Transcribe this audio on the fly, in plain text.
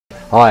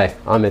Hi,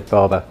 I'm Ed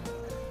Barber,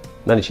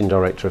 Managing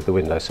Director of the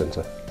Window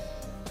Centre.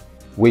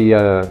 We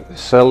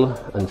sell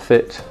and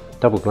fit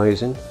double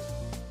glazing,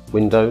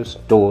 windows,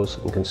 doors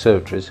and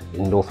conservatories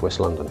in North West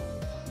London.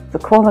 The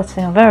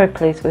quality, I'm very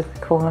pleased with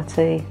the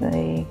quality.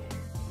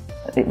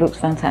 It looks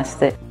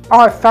fantastic.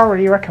 I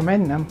thoroughly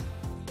recommend them.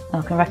 I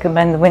can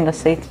recommend the Window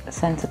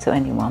Centre to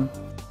anyone.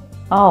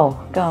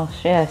 Oh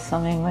gosh, yes,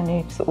 I mean when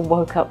you sort of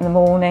woke up in the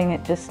morning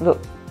it just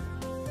looked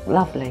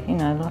lovely, you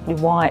know, lovely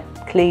white,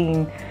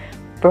 clean,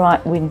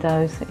 bright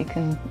windows that you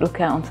can look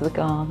out onto the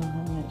garden,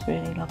 and it's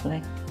really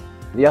lovely.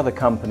 The other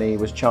company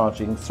was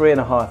charging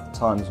 3.5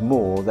 times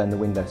more than the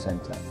Window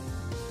Centre.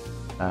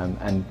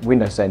 And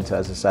Window Centre,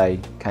 as I say,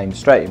 came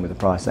straight in with the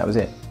price, that was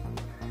it.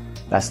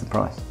 That's the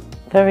price.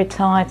 Very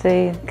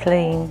tidy,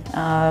 clean,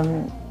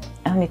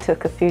 only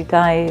took a few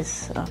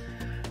days.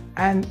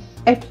 And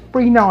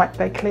every night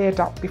they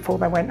cleared up before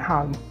they went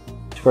home.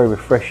 It's very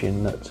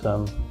refreshing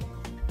that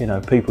you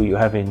know, people you're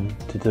having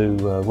to do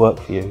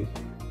work for you,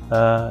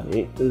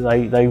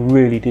 they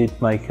really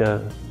did make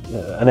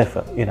an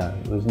effort. You know,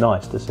 it was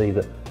nice to see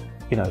that,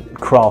 you know,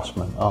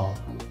 craftsmen are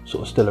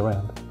sort of still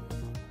around.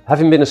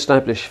 Having been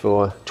established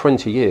for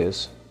 20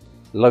 years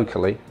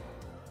locally,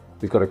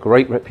 we've got a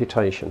great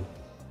reputation.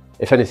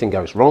 If anything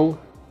goes wrong,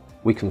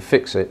 we can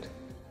fix it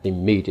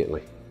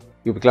immediately.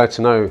 You'll be glad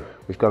to know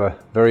we've got a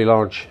very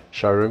large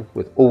showroom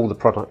with all the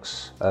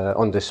products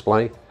on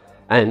display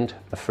and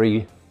a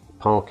free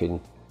parking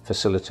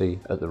facility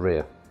at the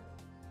rear.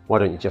 Why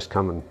don't you just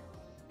come and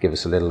give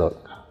us a little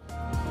look?